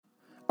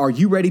Are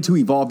you ready to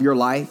evolve your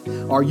life?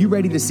 Are you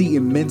ready to see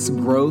immense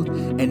growth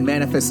and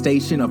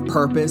manifestation of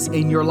purpose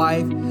in your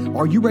life?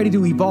 Are you ready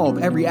to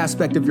evolve every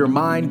aspect of your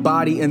mind,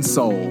 body, and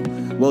soul?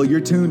 Well,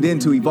 you're tuned in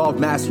to Evolve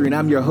Mastery, and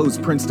I'm your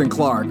host, Princeton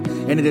Clark,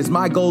 and it is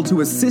my goal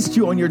to assist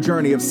you on your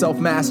journey of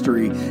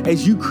self-mastery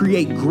as you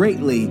create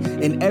greatly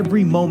in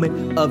every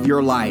moment of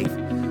your life.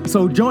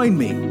 So join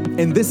me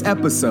in this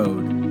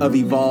episode of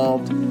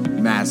Evolved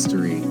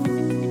Mastery.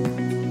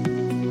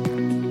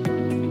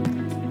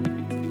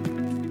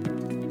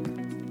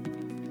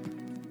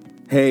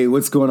 Hey,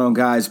 what's going on,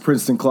 guys?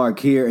 Princeton Clark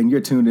here, and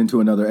you're tuned into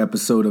another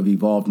episode of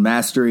Evolved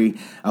Mastery.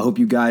 I hope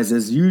you guys,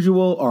 as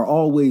usual, are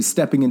always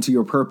stepping into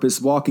your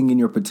purpose, walking in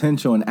your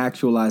potential, and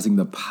actualizing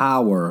the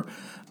power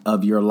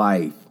of your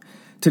life.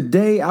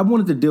 Today, I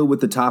wanted to deal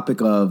with the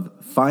topic of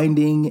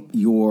finding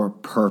your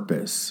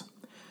purpose.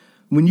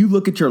 When you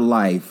look at your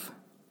life,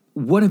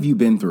 what have you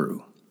been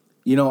through?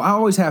 You know, I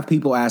always have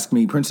people ask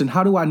me, Princeton,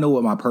 how do I know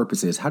what my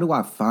purpose is? How do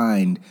I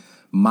find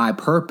my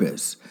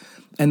purpose?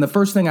 And the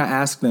first thing I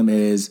ask them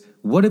is,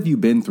 what have you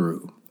been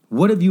through?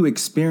 What have you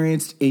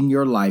experienced in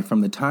your life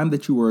from the time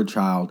that you were a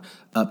child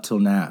up till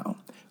now?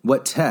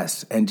 What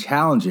tests and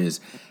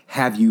challenges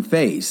have you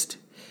faced?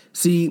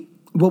 See,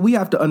 what we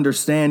have to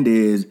understand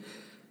is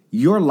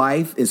your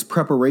life is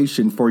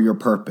preparation for your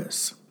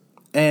purpose.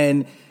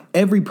 And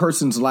every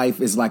person's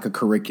life is like a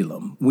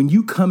curriculum. When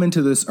you come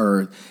into this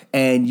earth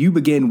and you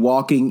begin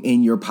walking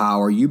in your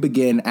power, you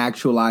begin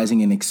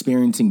actualizing and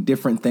experiencing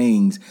different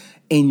things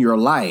in your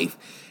life.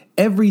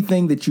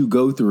 Everything that you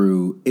go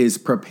through is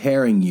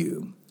preparing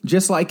you.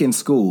 Just like in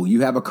school,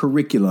 you have a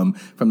curriculum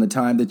from the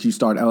time that you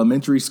start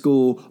elementary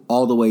school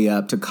all the way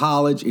up to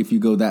college, if you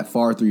go that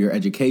far through your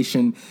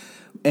education.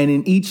 And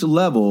in each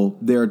level,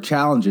 there are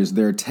challenges,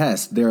 there are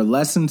tests, there are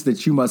lessons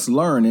that you must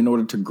learn in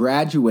order to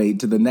graduate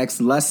to the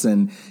next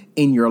lesson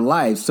in your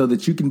life so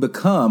that you can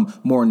become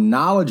more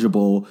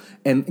knowledgeable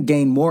and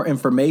gain more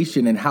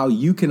information and how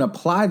you can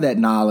apply that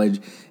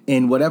knowledge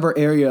in whatever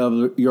area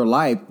of your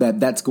life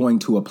that's going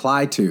to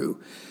apply to.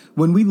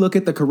 When we look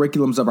at the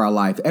curriculums of our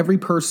life, every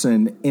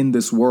person in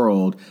this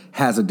world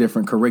has a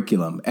different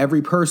curriculum.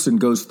 Every person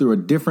goes through a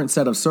different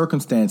set of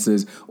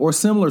circumstances or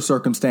similar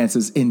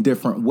circumstances in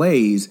different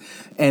ways.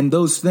 And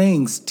those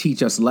things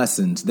teach us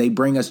lessons. They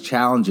bring us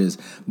challenges.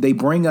 They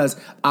bring us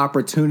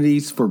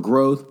opportunities for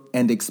growth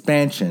and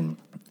expansion.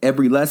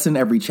 Every lesson,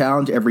 every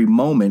challenge, every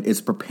moment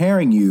is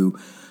preparing you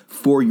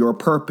for your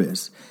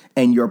purpose.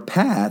 And your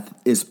path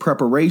is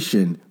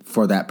preparation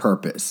for that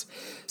purpose.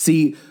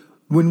 See,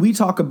 when we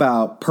talk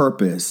about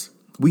purpose,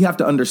 we have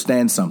to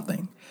understand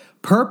something.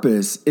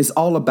 Purpose is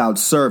all about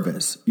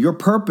service. Your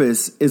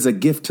purpose is a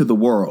gift to the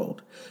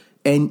world,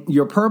 and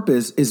your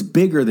purpose is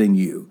bigger than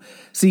you.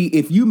 See,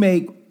 if you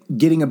make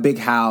getting a big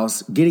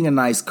house, getting a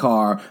nice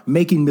car,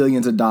 making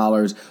millions of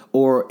dollars,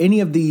 or any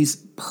of these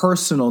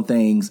personal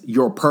things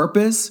your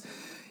purpose,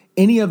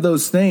 any of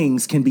those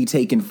things can be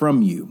taken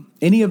from you.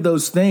 Any of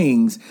those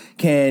things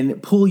can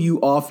pull you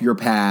off your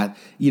path.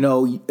 You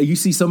know, you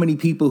see so many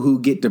people who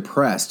get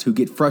depressed, who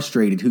get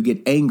frustrated, who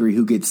get angry,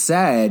 who get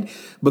sad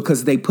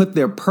because they put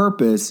their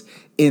purpose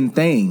in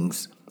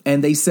things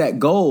and they set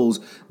goals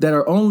that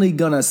are only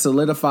going to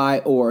solidify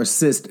or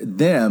assist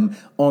them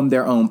on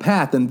their own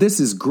path. And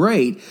this is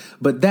great,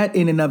 but that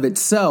in and of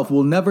itself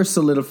will never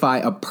solidify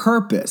a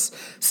purpose.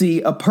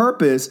 See, a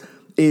purpose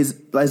is,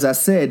 as I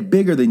said,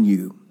 bigger than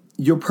you.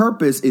 Your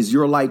purpose is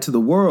your light to the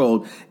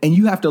world, and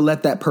you have to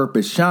let that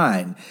purpose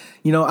shine.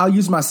 You know, I'll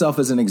use myself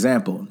as an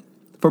example.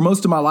 For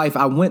most of my life,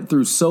 I went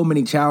through so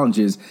many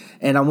challenges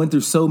and I went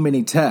through so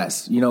many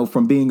tests, you know,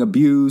 from being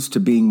abused to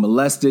being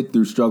molested,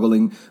 through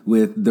struggling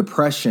with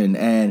depression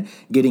and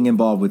getting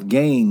involved with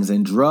gangs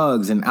and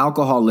drugs and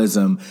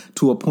alcoholism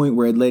to a point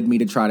where it led me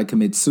to try to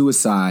commit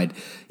suicide,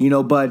 you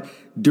know, but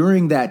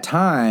during that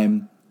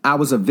time, I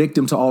was a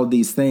victim to all of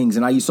these things.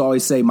 And I used to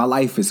always say my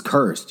life is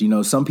cursed. You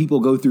know, some people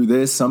go through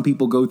this, some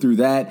people go through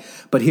that.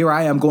 But here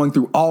I am going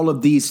through all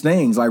of these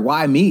things. Like,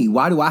 why me?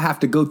 Why do I have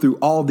to go through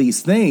all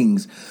these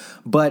things?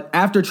 But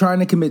after trying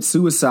to commit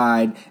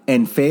suicide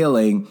and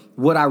failing,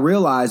 what I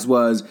realized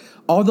was,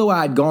 although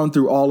I had gone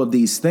through all of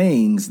these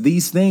things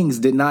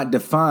did not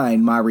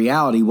define my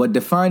reality. What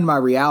defined my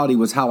reality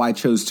was how I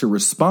chose to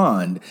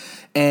respond.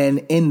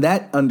 And in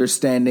that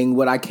understanding,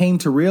 what I came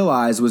to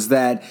realize was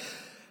that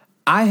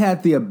I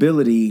had the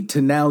ability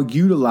to now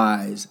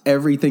utilize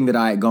everything that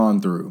I had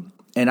gone through.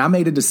 And I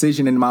made a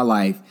decision in my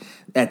life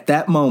at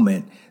that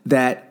moment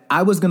that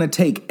I was going to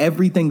take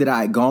everything that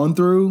I had gone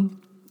through,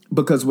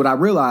 because what I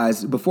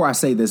realized, before I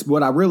say this,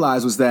 what I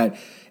realized was that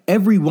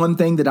every one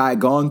thing that I had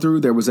gone through,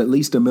 there was at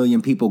least 1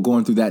 million people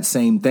going through that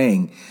same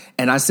thing.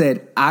 And I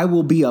said, I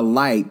will be a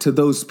light to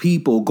those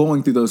people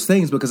going through those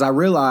things, because I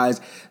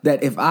realized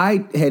that if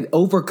I had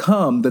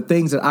overcome the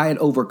things that I had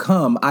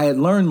overcome, I had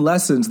learned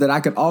lessons that I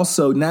could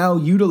also now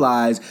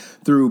utilize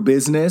through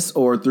business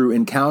or through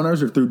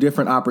encounters or through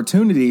different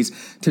opportunities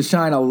to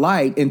shine a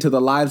light into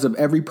the lives of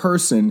every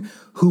person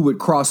who would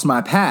cross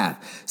my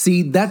path.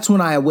 See, that's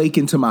when I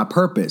awakened to my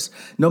purpose.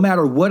 No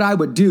matter what I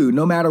would do,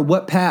 no matter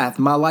what path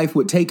my life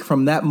would take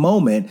from that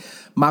moment,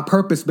 my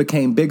purpose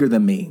became bigger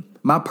than me.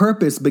 My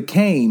purpose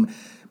became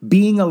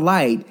being a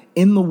light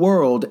in the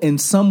world in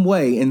some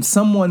way, in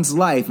someone's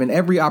life, in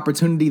every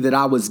opportunity that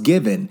I was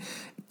given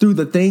through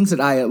the things that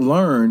I had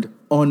learned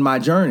on my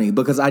journey,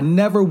 because I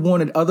never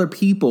wanted other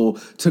people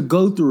to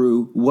go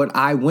through what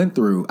I went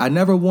through. I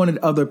never wanted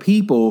other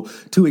people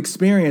to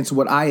experience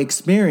what I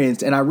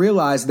experienced. And I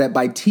realized that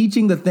by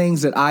teaching the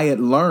things that I had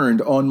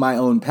learned on my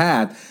own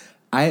path,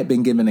 I had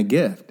been given a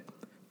gift.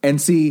 And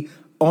see,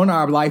 on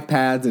our life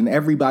paths and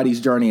everybody's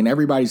journey and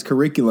everybody's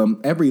curriculum,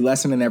 every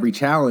lesson and every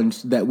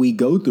challenge that we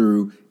go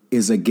through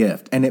is a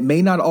gift. And it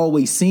may not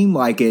always seem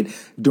like it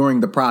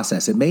during the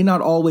process. It may not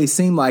always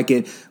seem like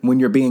it when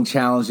you're being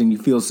challenged and you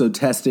feel so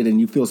tested and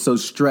you feel so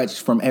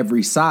stretched from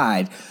every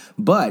side.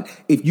 But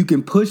if you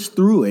can push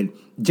through it,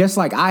 just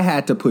like I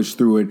had to push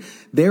through it,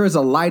 there is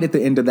a light at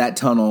the end of that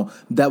tunnel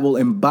that will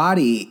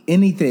embody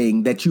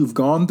anything that you've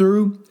gone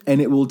through, and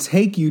it will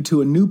take you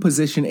to a new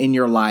position in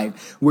your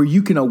life where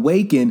you can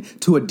awaken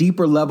to a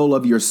deeper level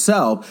of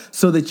yourself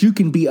so that you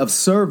can be of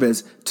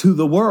service to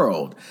the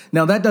world.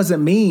 Now, that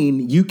doesn't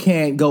mean you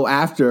can't go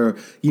after,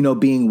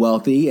 being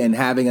wealthy and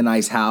having a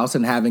nice house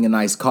and having a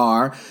nice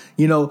car,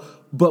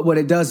 but what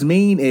it does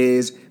mean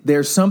is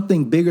there's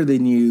something bigger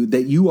than you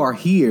that you are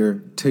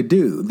here to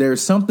do.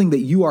 There's something that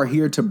you are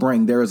here to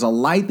bring. There is a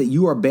light that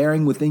you are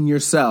bearing within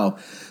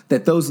yourself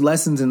that those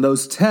lessons and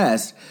those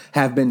tests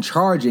have been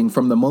charging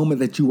from the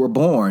moment that you were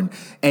born.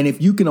 And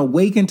if you can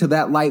awaken to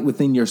that light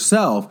within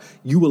yourself,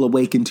 you will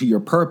awaken to your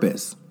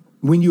purpose.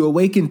 When you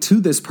awaken to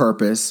this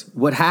purpose,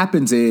 what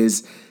happens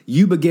is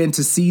you begin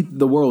to see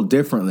the world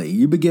differently.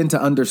 You begin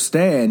to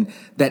understand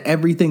that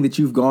everything that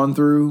you've gone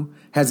through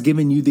has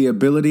given you the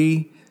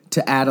ability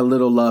to add a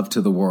little love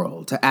to the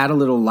world, to add a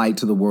little light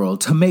to the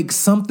world, to make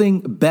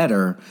something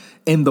better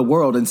in the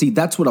world. And see,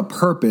 that's what a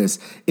purpose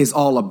is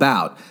all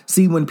about.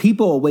 See, when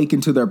people awaken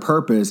to their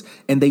purpose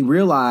and they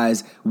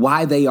realize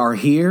why they are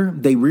here,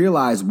 they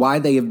realize why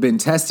they have been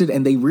tested,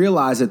 and they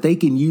realize that they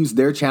can use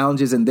their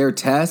challenges and their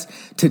tests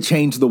to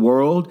change the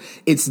world,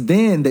 it's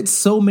then that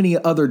so many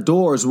other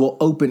doors will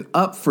open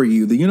up for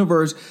you. The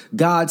universe,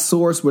 God,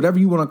 source, whatever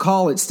you want to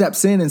call it,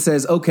 steps in and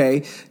says,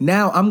 okay,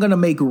 now I'm going to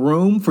make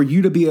room for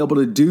you to be able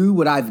to do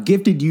what I've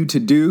gifted you to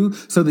do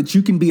so that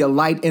you can be a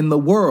light in the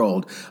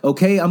world.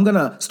 Okay, I'm going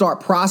to start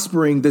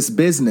prospering this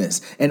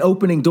business and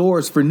opening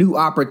doors for new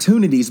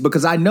opportunities,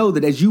 because I know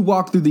that as you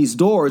walk through these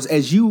doors,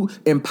 as you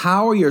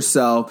empower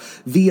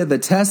yourself via the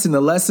tests and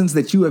the lessons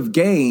that you have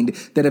gained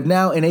that have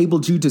now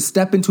enabled you to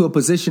step into a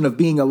position of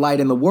being a light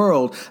in the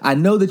world, I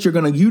know that you're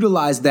going to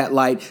utilize that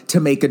light to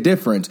make a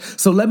difference.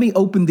 So let me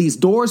open these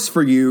doors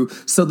for you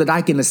so that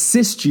I can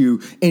assist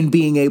you in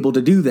being able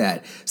to do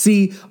that.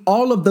 See,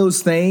 all of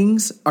those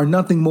things are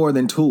nothing more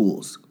than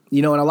tools.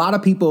 And a lot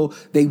of people,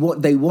 they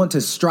want to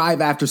strive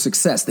after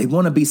success. They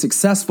want to be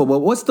successful. But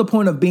what's the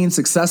point of being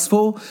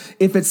successful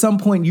if at some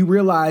point you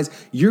realize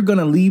you're going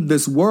to leave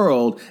this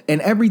world and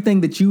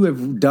everything that you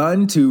have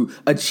done to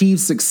achieve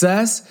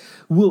success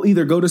will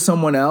either go to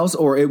someone else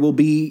or it will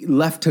be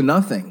left to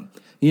nothing?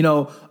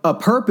 A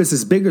purpose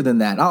is bigger than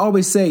that. I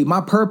always say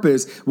my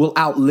purpose will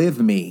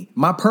outlive me.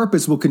 My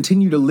purpose will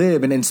continue to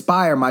live and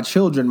inspire my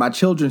children, my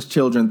children's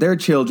children, their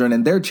children,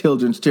 and their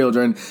children's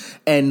children,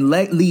 and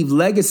leave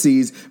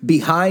legacies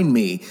behind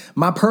me.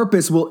 My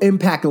purpose will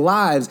impact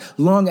lives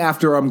long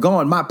after I'm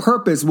gone. My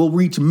purpose will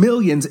reach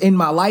millions in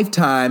my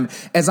lifetime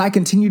as I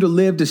continue to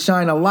live to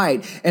shine a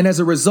light. And as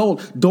a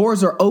result,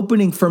 doors are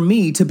opening for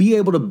me to be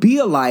able to be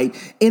a light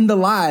in the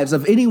lives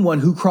of anyone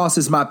who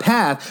crosses my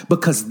path,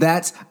 because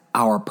that's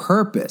our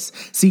purpose.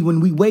 See, when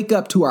we wake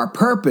up to our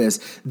purpose,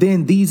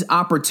 then these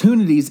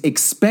opportunities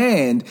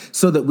expand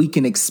so that we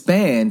can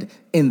expand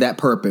in that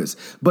purpose.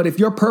 But if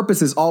your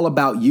purpose is all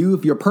about you,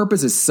 if your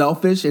purpose is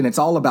selfish and it's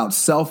all about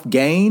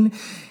self-gain,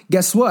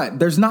 guess what?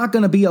 There's not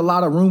going to be a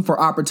lot of room for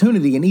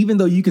opportunity. And even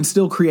though you can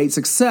still create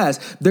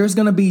success, there's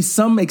going to be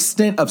some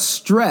extent of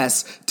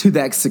stress to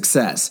that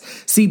success.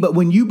 See, but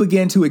when you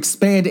begin to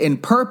expand in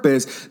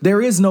purpose,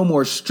 there is no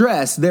more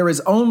stress. There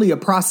is only a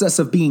process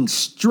of being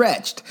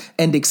stretched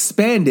and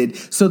expanded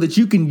so that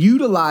you can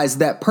utilize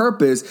that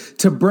purpose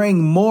to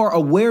bring more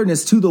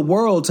awareness to the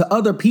world, to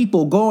other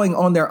people going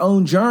on their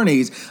own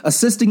journeys,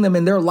 assisting them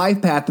in their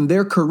life path and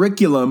their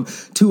curriculum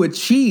to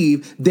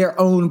achieve their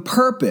own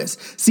purpose.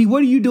 See,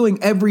 what are you doing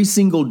every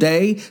single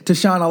day to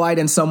shine a light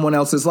in someone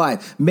else's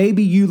life?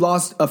 Maybe you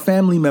lost a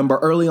family member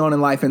early on in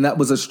life and that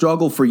was a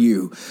struggle for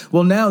you.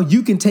 Well, now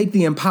you can take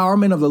the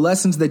empowerment of the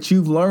lessons that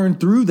you've learned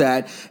through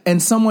that,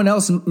 and someone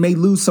else may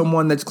lose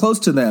someone that's close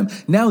to them.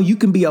 Now you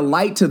can be a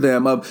light to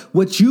them of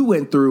what you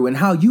went through and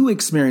how you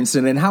experienced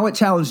it and how it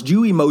challenged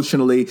you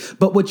emotionally,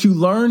 but what you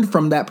learned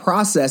from that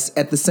process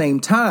at the same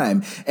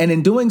time. And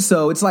in doing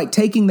so, it's like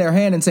taking their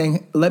hand and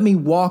saying, let me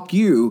walk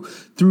you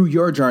through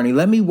your journey.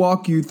 Let me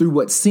walk you through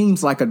what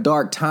seems like a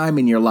dark time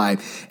in your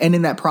life. And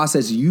in that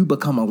process, you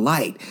become a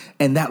light.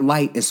 And that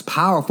light is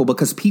powerful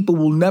because people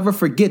will never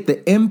forget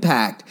the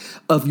impact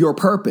of your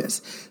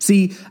purpose.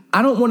 See,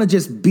 I don't want to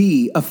just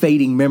be a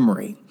fading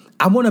memory.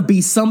 I want to be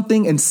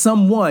something and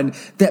someone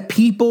that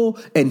people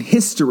and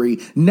history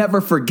never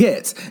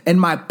forgets. And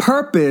my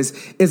purpose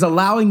is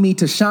allowing me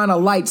to shine a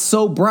light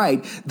so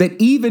bright that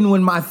even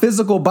when my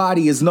physical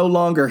body is no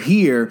longer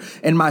here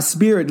and my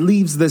spirit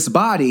leaves this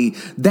body,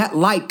 that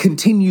light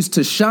continues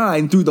to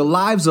shine through the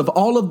lives of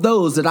all of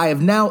those that I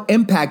have now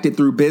impacted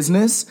through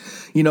business,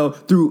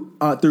 through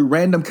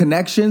random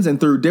connections and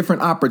through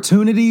different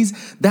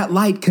opportunities. That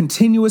light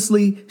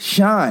continuously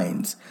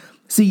shines.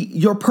 See,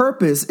 your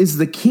purpose is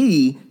the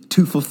key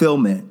to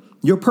fulfillment.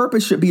 Your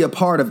purpose should be a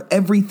part of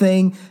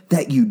everything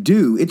that you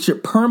do. It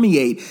should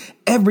permeate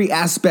every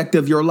aspect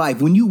of your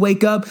life. When you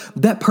wake up,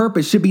 that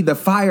purpose should be the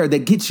fire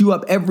that gets you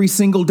up every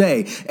single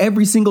day.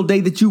 Every single day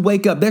that you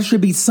wake up, there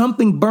should be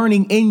something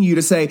burning in you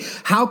to say,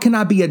 how can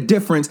I be a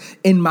difference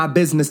in my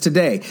business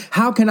today?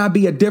 How can I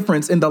be a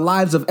difference in the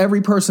lives of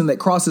every person that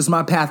crosses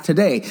my path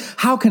today?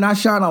 How can I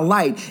shine a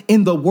light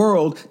in the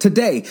world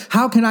today?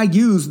 How can I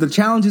use the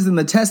challenges and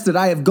the tests that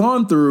I have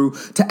gone through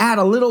to add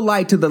a little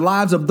light to the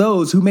lives of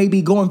those who may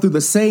be going through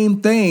the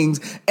same things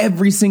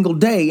every single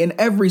day and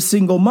every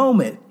single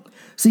moment?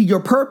 See,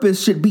 your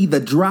purpose should be the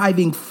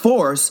driving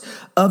force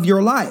of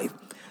your life.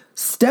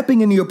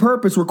 Stepping into your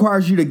purpose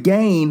requires you to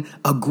gain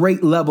a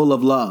great level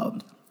of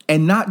love.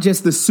 And not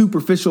just the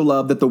superficial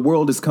love that the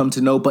world has come to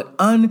know, but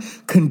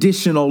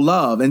unconditional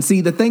love. And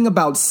see, the thing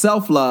about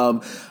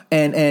self-love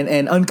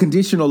and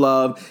unconditional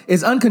love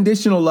is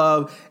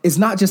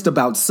not just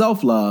about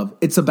self-love,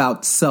 it's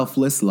about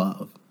selfless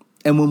love.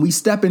 And when we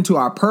step into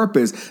our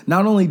purpose,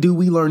 not only do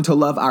we learn to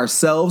love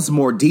ourselves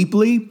more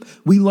deeply,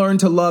 we learn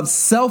to love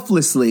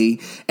selflessly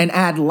and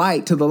add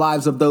light to the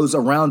lives of those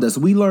around us.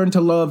 We learn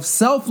to love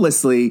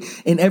selflessly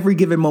in every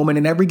given moment,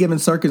 in every given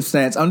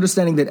circumstance,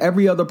 understanding that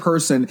every other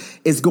person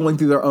is going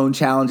through their own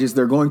challenges,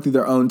 they're going through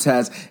their own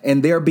tests,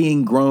 and they're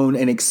being grown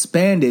and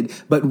expanded,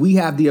 but we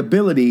have the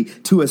ability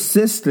to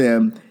assist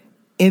them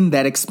in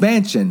that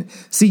expansion.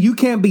 See, you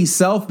can't be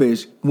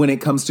selfish when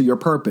it comes to your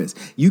purpose.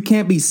 You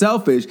can't be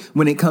selfish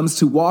when it comes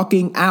to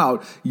walking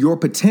out your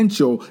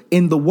potential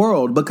in the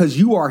world, because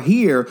you are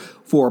here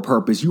for a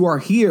purpose. You are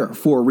here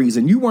for a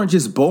reason. You weren't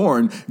just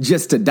born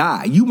just to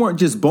die. You weren't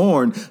just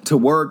born to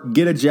work,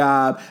 get a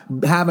job,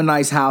 have a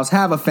nice house,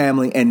 have a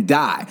family, and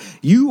die.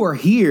 You are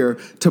here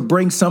to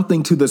bring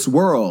something to this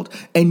world,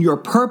 and your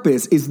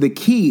purpose is the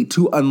key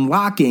to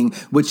unlocking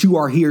what you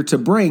are here to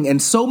bring.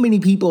 And so many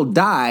people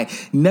die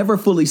never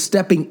fully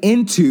stepping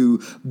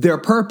into their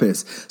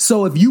purpose.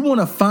 So if you want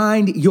to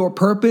find your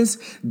purpose,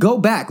 go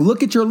back,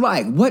 look at your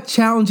life. What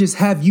challenges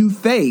have you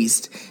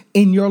faced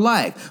in your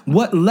life?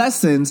 What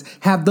lessons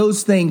have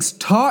those things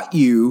taught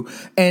you?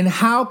 And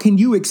how can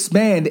you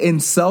expand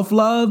in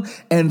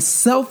self-love and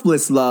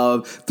selfless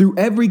love through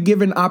every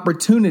given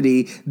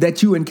opportunity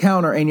that you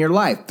encounter in your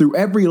life, through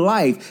every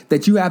life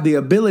that you have the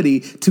ability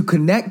to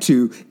connect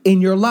to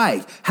in your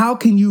life? How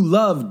can you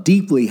love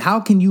deeply? How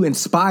can you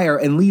inspire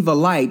and leave a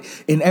light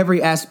in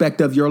every aspect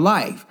of your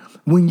life?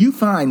 When you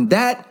find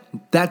that,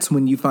 that's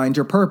when you find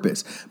your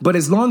purpose. But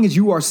as long as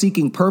you are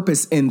seeking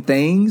purpose in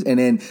things and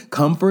in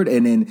comfort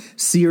and in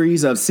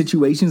series of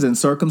situations and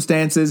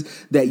circumstances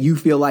that you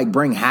feel like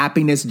bring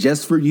happiness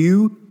just for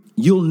you,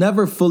 you'll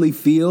never fully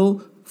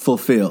feel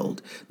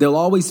fulfilled. They'll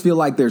always feel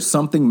like there's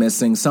something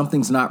missing,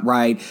 something's not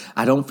right.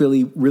 I don't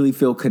really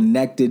feel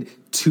connected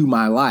to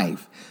my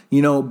life,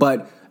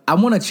 but I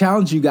want to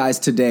challenge you guys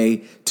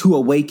today to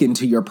awaken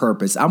to your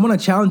purpose. I want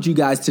to challenge you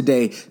guys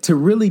today to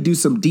really do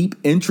some deep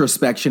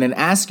introspection and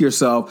ask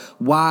yourself,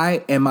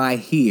 why am I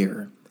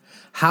here?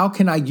 How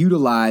can I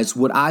utilize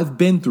what I've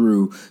been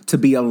through to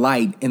be a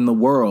light in the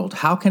world?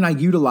 How can I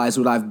utilize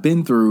what I've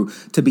been through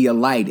to be a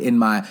light in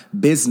my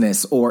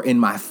business or in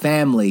my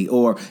family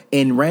or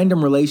in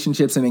random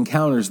relationships and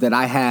encounters that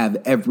I have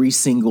every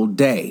single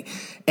day?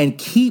 And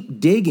keep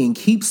digging,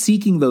 keep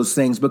seeking those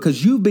things,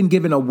 because you've been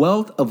given a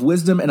wealth of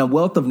wisdom and a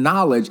wealth of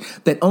knowledge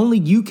that only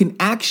you can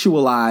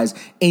actualize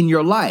in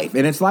your life.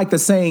 And it's like the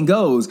saying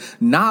goes,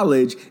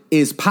 knowledge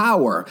is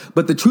power.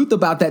 But the truth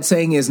about that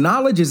saying is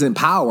knowledge isn't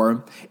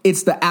power.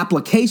 It's the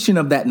application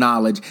of that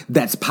knowledge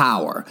that's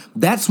power.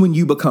 That's when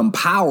you become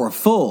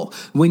powerful.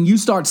 When you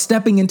start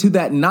stepping into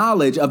that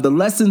knowledge of the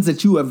lessons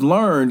that you have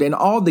learned and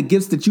all the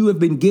gifts that you have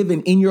been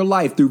given in your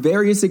life through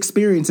various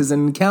experiences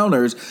and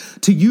encounters,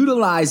 to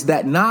utilize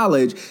that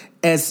knowledge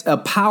as a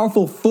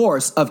powerful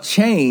force of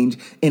change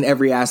in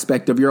every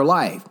aspect of your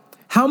life.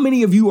 How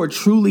many of you are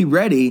truly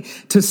ready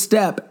to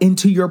step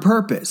into your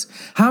purpose?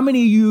 How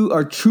many of you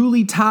are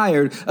truly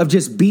tired of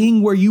just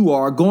being where you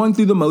are, going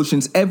through the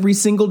motions every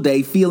single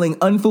day, feeling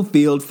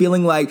unfulfilled,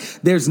 feeling like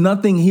there's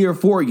nothing here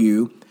for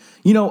you?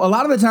 A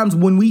lot of the times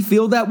when we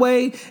feel that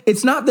way,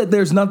 it's not that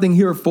there's nothing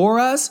here for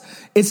us.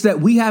 It's that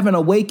we haven't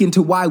awakened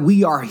to why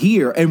we are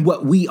here and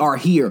what we are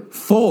here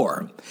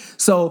for.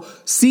 So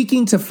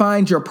seeking to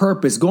find your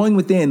purpose, going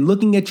within,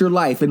 looking at your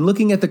life and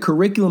looking at the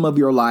curriculum of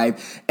your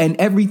life and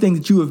everything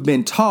that you have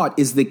been taught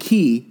is the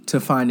key to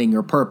finding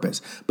your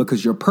purpose,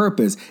 because your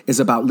purpose is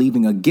about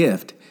leaving a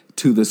gift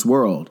to this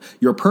world.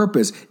 Your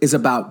purpose is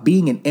about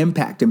being an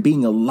impact and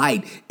being a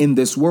light in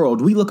this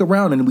world. We look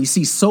around and we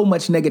see so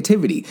much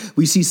negativity.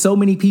 We see so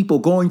many people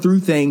going through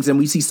things and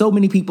we see so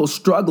many people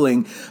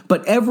struggling.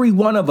 But every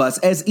one of us,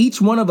 as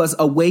each one of us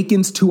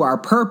awakens to our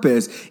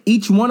purpose,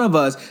 each one of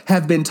us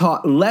have been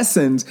taught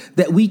lessons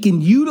that we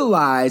can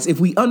utilize if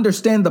we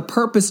understand the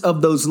purpose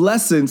of those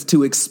lessons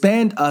to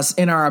expand us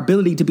in our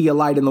ability to be a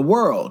light in the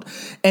world.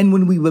 And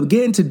when we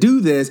begin to do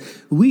this,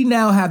 we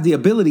now have the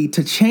ability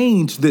to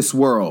change this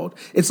world.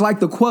 It's like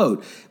the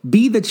quote,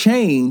 be the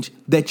change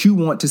that you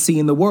want to see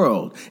in the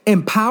world.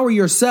 Empower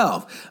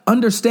yourself.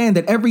 Understand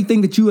that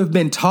everything that you have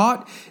been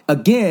taught,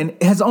 again,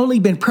 has only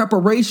been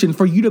preparation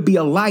for you to be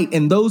a light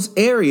in those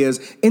areas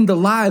in the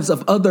lives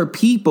of other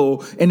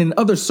people and in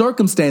other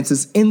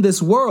circumstances in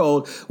this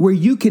world where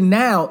you can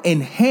now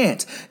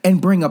enhance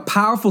and bring a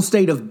powerful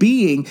state of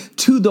being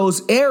to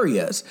those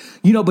areas.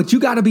 But you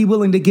got to be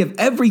willing to give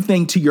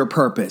everything to your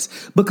purpose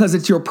because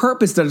it's your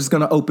purpose that is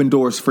going to open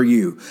doors for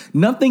you.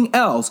 Nothing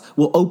else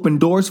will open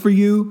doors for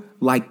you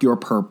like your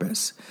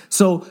purpose.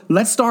 So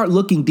let's start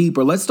looking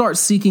deeper. Let's start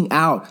seeking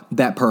out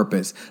that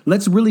purpose.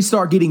 Let's really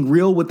start getting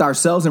real with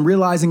ourselves and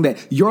realizing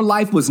that your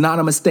life was not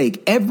a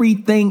mistake.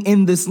 Everything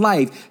in this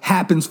life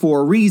happens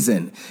for a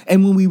reason.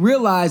 And when we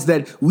realize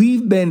that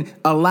we've been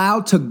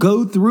allowed to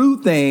go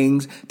through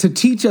things to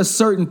teach us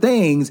certain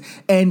things,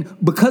 and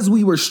because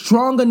we were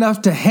strong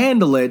enough to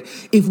handle it,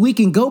 if we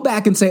can go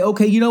back and say,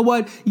 okay, you know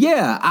what?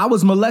 Yeah, I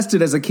was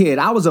molested as a kid.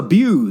 I was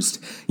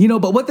abused,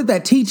 but what did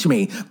that teach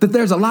me? That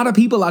there's a lot of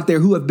people out there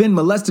who have been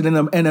molested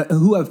and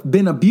who have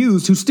been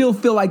abused, who still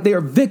feel like they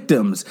are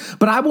victims.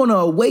 But I want to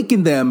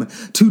awaken them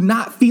to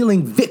not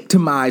feeling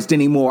victimized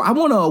anymore. I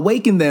want to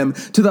awaken them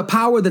to the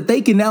power that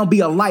they can now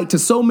be a light to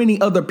so many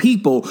other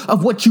people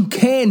of what you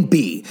can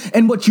be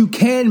and what you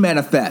can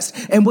manifest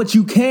and what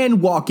you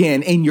can walk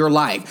in your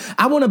life.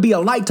 I want to be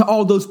a light to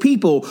all those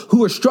people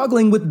who are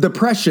struggling with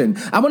depression.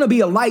 I want to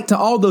be a light to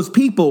all those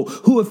people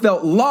who have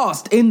felt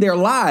lost in their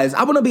lives.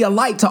 I want to be a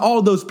light to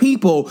all those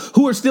people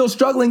who are still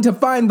struggling to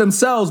find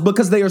themselves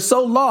because they are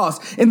so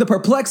lost in the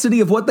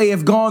perplexity of what they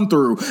have gone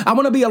through. I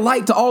want to be a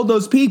light to all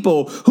those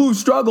people who've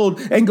struggled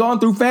and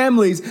gone through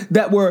families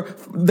that were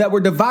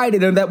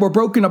divided and that were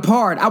broken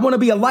apart. I want to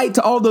be a light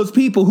to all those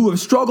people who have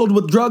struggled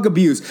with drug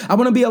abuse. I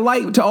want to be a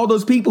light to all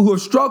those people who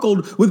have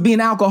struggled with being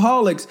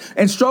alcoholics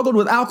and struggled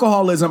with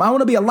alcoholism. I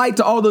want to be a light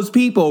to all those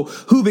people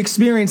who've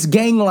experienced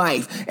gang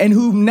life and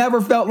who've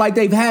never felt like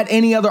they've had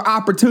any other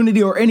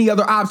opportunity or any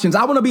other options.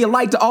 I want to be a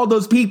light to all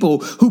those people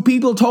who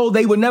people told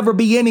they would never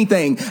be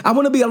anything. I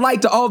want to be a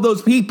light to all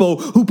those people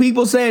who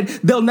people said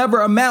they'll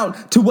never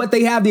amount to what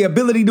they have the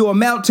ability to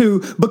amount to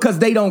because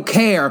they don't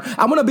care.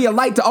 I want to be a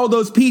light to all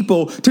those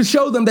people to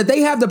show them that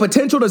they have the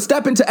potential to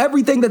step into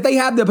everything that they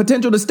have the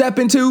potential to step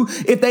into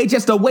if they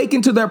just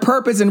awaken to their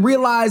purpose and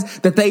realize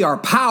that they are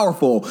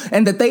powerful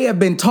and that they have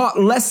been taught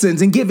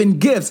lessons and given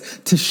gifts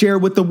to share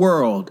with the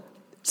world.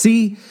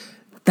 See,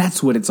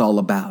 that's what it's all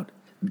about.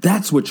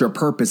 That's what your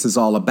purpose is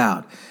all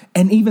about.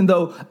 And even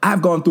though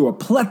I've gone through a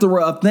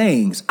plethora of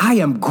things, I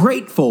am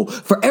grateful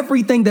for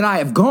everything that I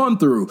have gone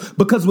through,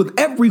 because with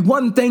every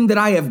one thing that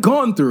I have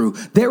gone through,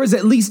 there is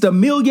at least 1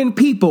 million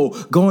people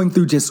going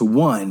through just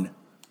one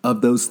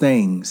of those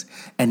things.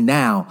 And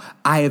now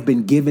I have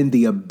been given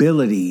the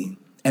ability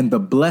and the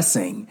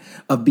blessing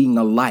of being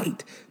a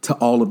light to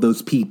all of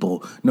those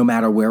people, no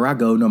matter where I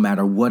go, no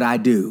matter what I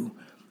do.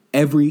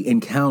 Every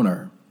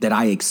encounter that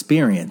I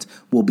experience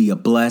will be a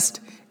blessed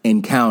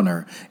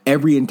encounter.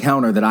 Every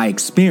encounter that I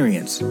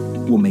experience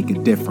will make a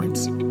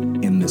difference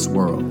in this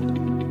world.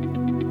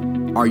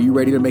 Are you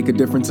ready to make a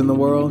difference in the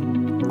world?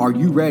 Are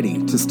you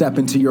ready to step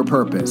into your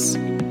purpose?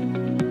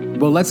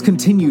 Well, let's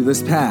continue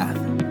this path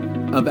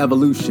of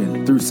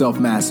evolution through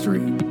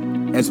self-mastery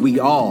as we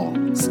all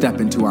step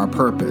into our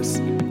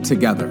purpose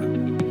together.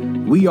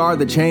 We are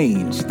the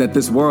change that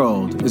this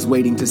world is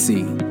waiting to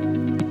see.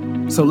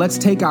 So let's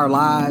take our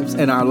lives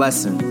and our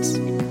lessons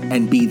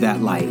and be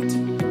that light.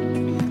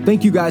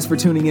 Thank you guys for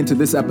tuning into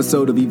this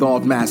episode of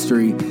Evolved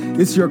Mastery.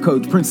 It's your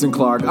coach, Princeton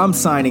Clark. I'm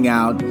signing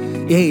out.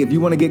 Hey, if you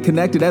want to get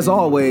connected, as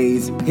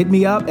always, hit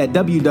me up at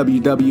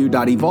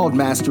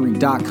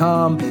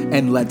www.evolvedmastery.com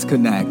and let's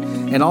connect.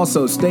 And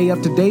also stay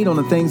up to date on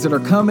the things that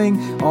are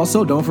coming.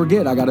 Also, don't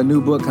forget, I got a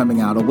new book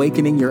coming out,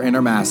 Awakening Your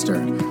Inner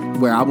Master,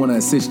 where I want to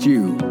assist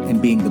you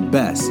in being the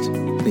best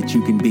that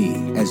you can be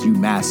as you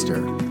master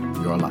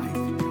your life.